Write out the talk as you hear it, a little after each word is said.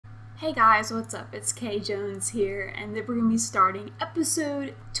Hey guys, what's up? It's Kay Jones here, and we're going to be starting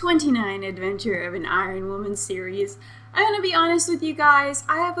episode 29 Adventure of an Ironwoman series. I'm going to be honest with you guys,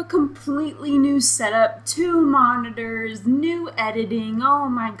 I have a completely new setup, 2 monitors, new editing. Oh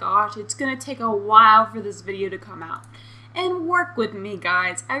my gosh, it's going to take a while for this video to come out. And work with me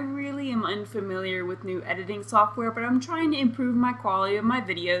guys, I really am unfamiliar with new editing software, but I'm trying to improve my quality of my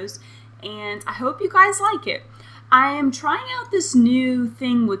videos, and I hope you guys like it. I am trying out this new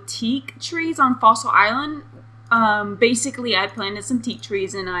thing with teak trees on Fossil Island. Basically, I planted some teak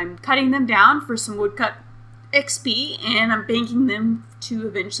trees and I'm cutting them down for some woodcut XP, and I'm banking them to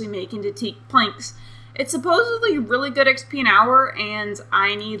eventually make into teak planks. It's supposedly really good XP an hour, and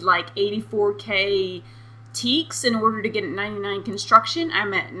I need like 84k teaks in order to get 99 construction.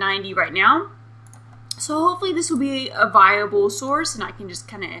 I'm at 90 right now. So hopefully this will be a viable source and I can just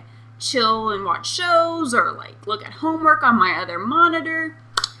kind of chill and watch shows or like look at homework on my other monitor.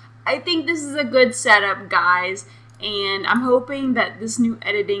 I think this is a good setup, guys, and I'm hoping that this new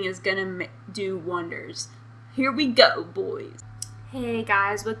editing is gonna do wonders. Here we go, boys. Hey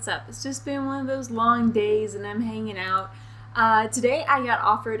guys, what's up? It's just been one of those long days and I'm hanging out. Today I got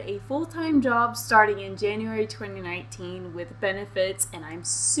offered a full-time job starting in January 2019 with benefits, and I'm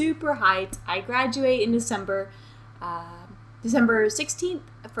super hyped. I graduate in December 16th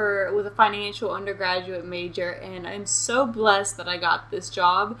with a financial undergraduate major, and I'm so blessed that I got this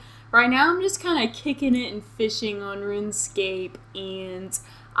job. Right now I'm just kind of kicking it and fishing on RuneScape, and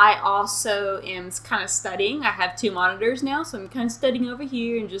I also am kind of studying. I have 2 monitors now, so I'm kind of studying over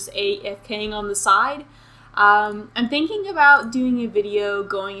here and just AFKing on the side. I'm thinking about doing a video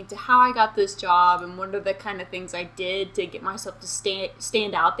going into how I got this job and what are the kind of things I did to get myself to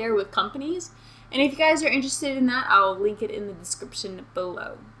stand out there with companies. And if you guys are interested in that, I'll link it in the description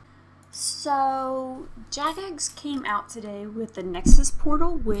below. So, Jagex came out today with the Nexus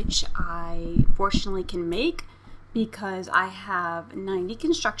Portal, which I fortunately can make because I have 90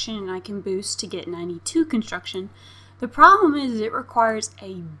 construction and I can boost to get 92 construction. The problem is it requires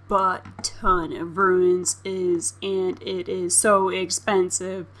a butt-ton of runes, and it is so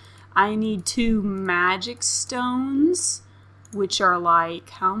expensive. I need 2 magic stones, which are like,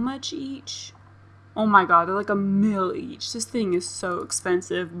 how much each? Oh my god, they're like $1 mil each. This thing is so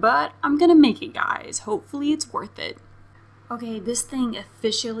expensive, but I'm gonna make it, guys. Hopefully it's worth it. Okay, this thing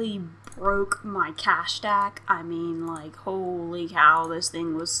officially broke my cash stack. I mean, like, holy cow, this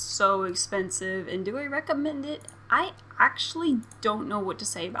thing was so expensive. And do I recommend it? I actually don't know what to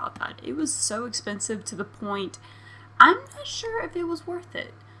say about that. It was so expensive to the point I'm not sure if it was worth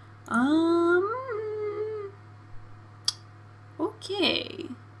it. Okay.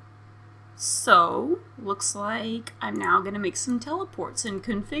 So, looks like I'm now going to make some teleports and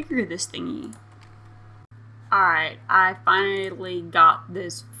configure this thingy. Alright, I finally got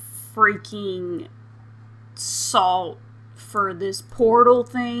this freaking salt for this portal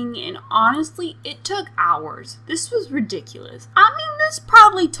thing, and honestly, it took hours. This was ridiculous. I mean, this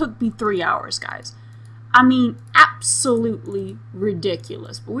probably took me 3 hours, guys. I mean, absolutely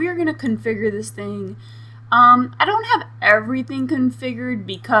ridiculous. But we are going to configure this thing. I don't have everything configured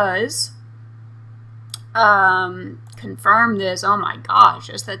because confirm this. Oh my gosh,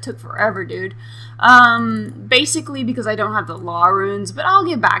 that took forever, dude. Basically because I don't have the law runes, but I'll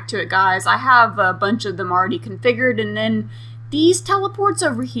get back to it, guys. I have a bunch of them already configured, and then these teleports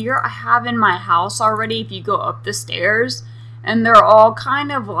over here I have in my house already if you go up the stairs, and they're all kind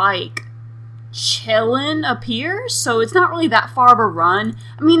of like chilling up here, so it's not really that far of a run.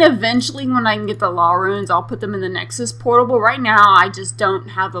 I mean, eventually when I can get the law runes, I'll put them in the Nexus Portal, but right now I just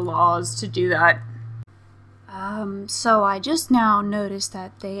don't have the laws to do that. So I just now noticed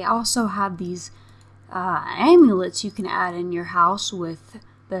that they also have these amulets you can add in your house with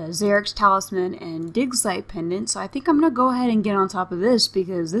the Xerix Talisman and Digslite Pendant, so I think I'm going to go ahead and get on top of this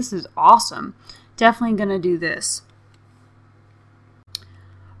because this is awesome. Definitely going to do this.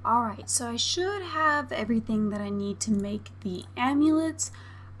 Alright, so I should have everything that I need to make the amulets.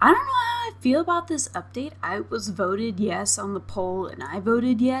 I don't know how I feel about this update. I was voted yes on the poll and I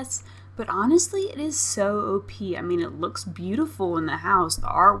voted yes. But honestly, it is so OP. I mean, it looks beautiful in the house. The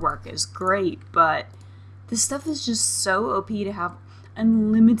artwork is great, but this stuff is just so OP to have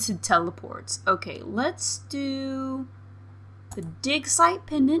unlimited teleports. Okay, let's do the dig site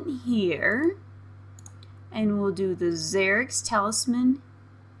pendant here. And we'll do the Xerix Talisman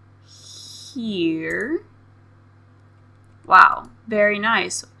here. Wow, very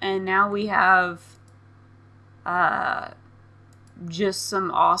nice. And now we have just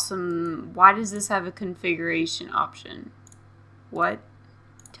some awesome. Why does this have a configuration option? What?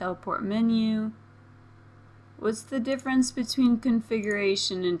 Teleport menu. What's the difference between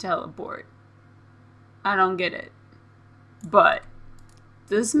configuration and teleport? I don't get it. But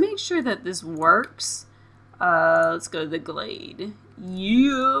let's make sure that this works. Let's go to the Glade.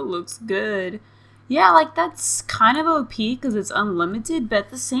 Yeah, looks good. Yeah, like that's kind of OP because it's unlimited, but at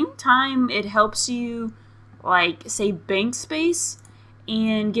the same time, it helps you, like, save bank space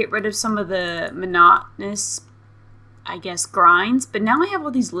and get rid of some of the monotonous, I guess, grinds. But now I have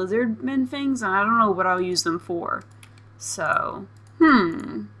all these lizardmen things, and I don't know what I'll use them for. So,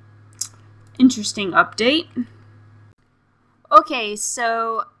 interesting update. Okay,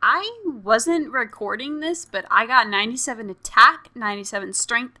 so I wasn't recording this, but I got 97 attack, 97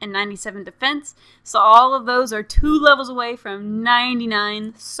 strength, and 97 defense. So all of those are 2 levels away from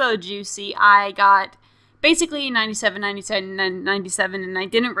 99. So juicy. I got basically 97, 97, 97, and I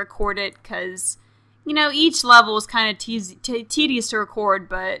didn't record it because, you know, each level is kind of tedious to record.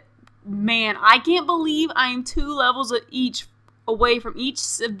 But man, I can't believe I am 2 levels away from each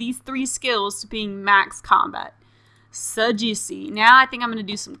of these 3 skills to being max combat. So juicy. Now I think I'm going to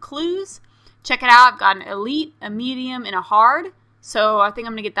do some clues. Check it out. I've got an elite, a medium, and a hard. So I think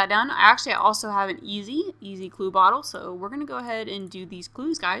I'm going to get that done. I also have an easy clue bottle. So we're going to go ahead and do these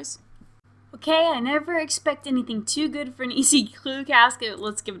clues, guys. Okay, I never expect anything too good for an easy clue casket.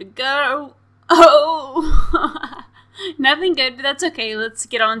 Let's give it a go. Oh! Nothing good, but that's okay. Let's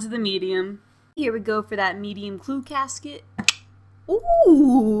get on to the medium. Here we go for that medium clue casket.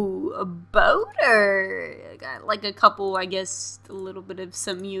 Ooh, a boater. I got like a couple, I guess, a little bit of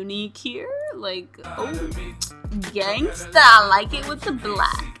some unique here. Like, oh, gangsta. I like it with the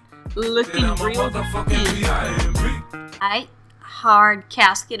black. Looking real good. Alright, hard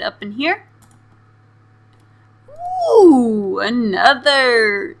casket up in here. Ooh,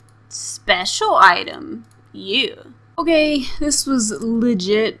 another special item. Yeah. Okay, this was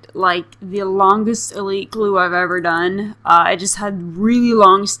legit like the longest elite clue I've ever done. I just had really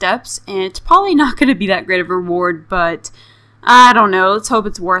long steps, and it's probably not going to be that great of a reward, but I don't know. Let's hope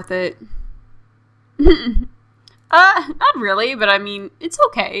it's worth it. Not really, but I mean, it's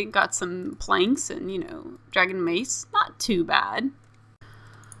okay. Got some planks and, you know, dragon mace. Not too bad.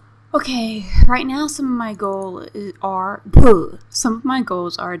 Okay, right now some of my goals are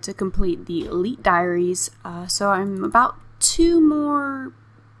to complete the Elite Diaries. So I'm about 2 more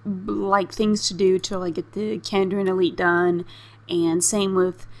like things to do to like get the Kandrin Elite done, and same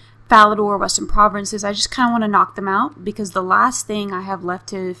with Falador, Western Provinces. I just kind of want to knock them out because the last thing I have left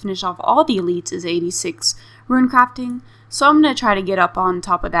to finish off all the elites is 86 rune crafting. So I'm gonna try to get up on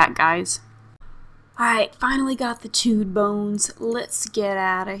top of that, guys. Alright, finally got the chewed bones. Let's get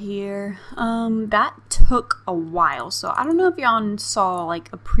out of here. That took a while, so I don't know if y'all saw like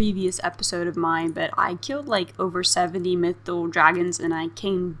a previous episode of mine, but I killed like over 70 mythical dragons and I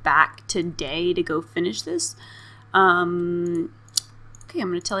came back today to go finish this. Okay, I'm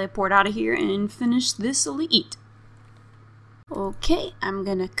gonna teleport out of here and finish this elite. Okay, I'm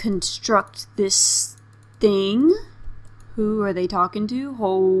gonna construct this thing. Who are they talking to?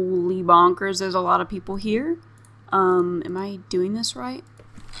 Holy bonkers, there's a lot of people here. Am I doing this right?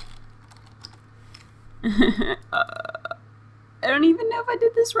 I don't even know if I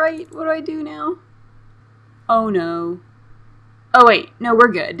did this right. What do I do now? Oh no. Oh wait, no,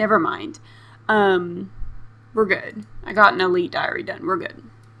 we're good. Never mind. We're good. I got an elite diary done. We're good.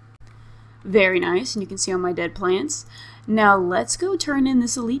 Very nice, and you can see all my dead plants. Now let's go turn in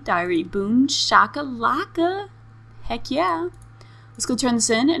this elite diary. Boom shakalaka. Heck yeah. Let's go turn this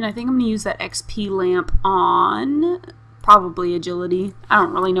in, and I think I'm going to use that XP lamp on probably agility. I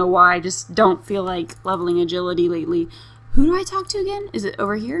don't really know why. I just don't feel like leveling agility lately. Who do I talk to again? Is it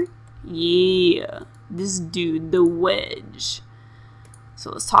over here? Yeah. This dude, the Wedge.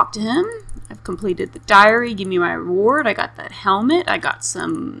 So let's talk to him. I've completed the diary. Give me my reward. I got that helmet. I got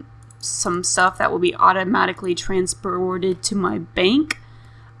some stuff that will be automatically transported to my bank.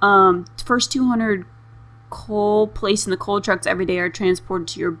 First 200 coal placed in the coal trucks every day are transported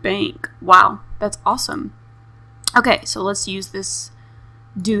to your bank. Wow, that's awesome. Okay, so let's use this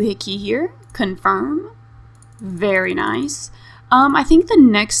doohickey here. Confirm. Very nice. I think the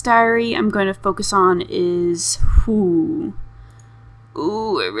next diary I'm going to focus on is...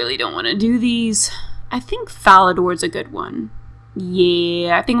 Ooh, I really don't want to do these. I think Falador is a good one.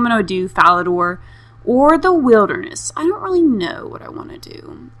 Yeah, I think I'm going to do Falador. Or the wilderness. I don't really know what I want to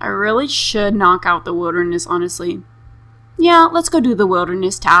do. I really should knock out the wilderness, honestly. Yeah, let's go do the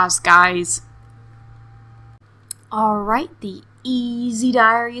wilderness task, guys. Alright, the easy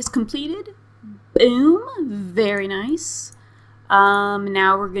diary is completed. Boom. Very nice.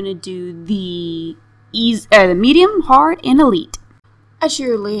 Now we're going to do the medium, hard, and elite. I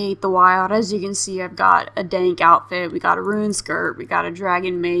surely hate the wild. As you can see, I've got a dank outfit. We got a rune skirt. We got a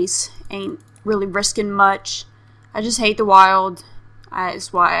dragon mace. Ain't really risking much. I just hate the wild.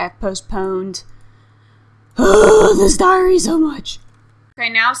 That's why I postponed this diary so much. Okay,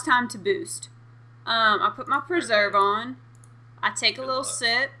 now it's time to boost. I put my preserve on. I take a little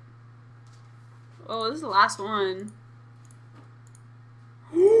sip. Oh, this is the last one.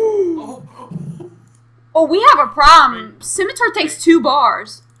 Oh, we have a problem. Scimitar takes 2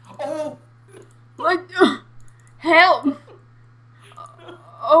 bars. Oh. Like, help.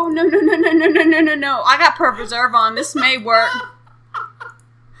 Oh, no. I got preserve on. This may work.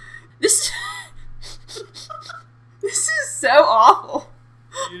 This is so awful.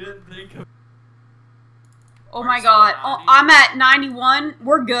 You didn't think of... Oh my god. Oh, I'm at 91.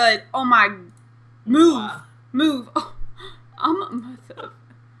 We're good. Oh my. Move. Oh,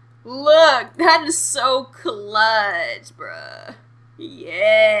 look, that is so clutch, bruh.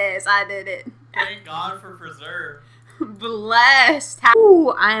 Yes, I did it. Thank God for preserve. Blessed.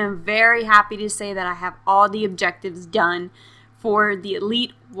 Ooh, I am very happy to say that I have all the objectives done for the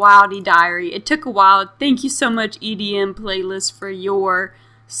Elite Wildy Diary. It took a while. Thank you so much, EDM Playlist, for your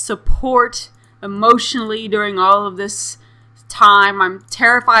support emotionally during all of this time. I'm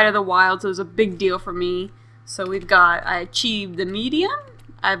terrified of the wild, so it was a big deal for me. So I achieved the medium.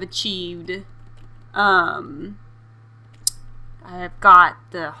 I've achieved, I've got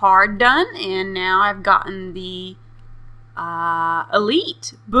the hard done, and now I've gotten the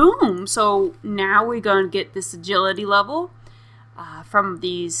elite. Boom! So now we're going to get this agility level from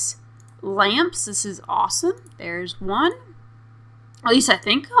these lamps. This is awesome. There's one. At least I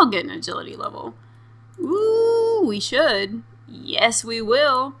think I'll get an agility level. Ooh, we should. Yes, we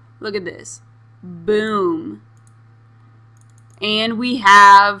will. Look at this. Boom. And we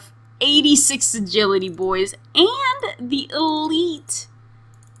have 86 agility, boys. And the elite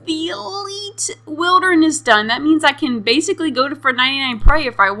wilderness done. That means I can basically go for 99 prey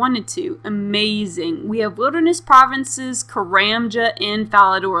if I wanted to. Amazing. We have wilderness provinces, Karamja, and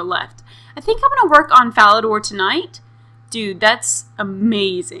Falador left. I think I'm going to work on Falador tonight. Dude, that's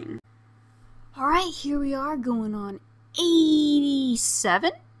amazing. Alright, here we are going on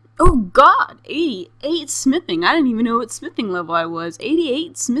 87. Oh god, 88 smithing. I didn't even know what smithing level I was.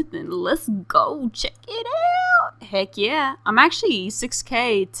 88 smithing. Let's go. Check it out. Heck yeah. I'm actually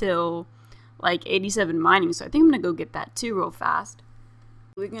 6k till like 87 mining, so I think I'm going to go get that too real fast.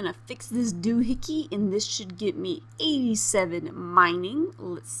 We're going to fix this doohickey, and this should get me 87 mining.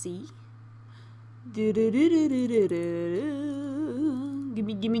 Let's see. Gimme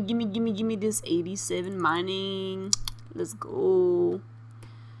this 87 mining. Let's go.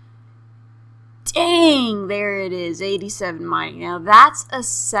 Dang, there it is, 87 mining. Now that's a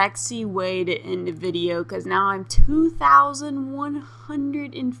sexy way to end the video, because now I'm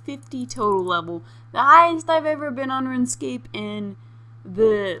 2,150 total level. The highest I've ever been on RuneScape, and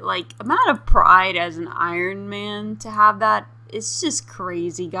the amount of pride as an Ironman to have that, it's just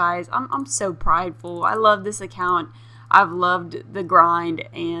crazy, guys. I'm so prideful. I love this account. I've loved the grind,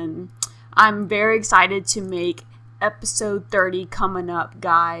 and I'm very excited to make episode 30 coming up,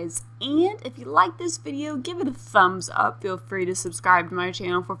 guys. And if you like this video, give it a thumbs up. Feel free to subscribe to my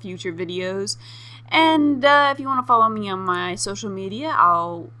channel for future videos. And if you want to follow me on my social media,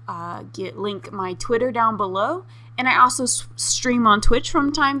 I'll link my Twitter down below. And I also stream on Twitch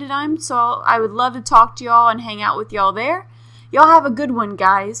from time to time, so I would love to talk to y'all and hang out with y'all there. Y'all have a good one,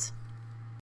 guys.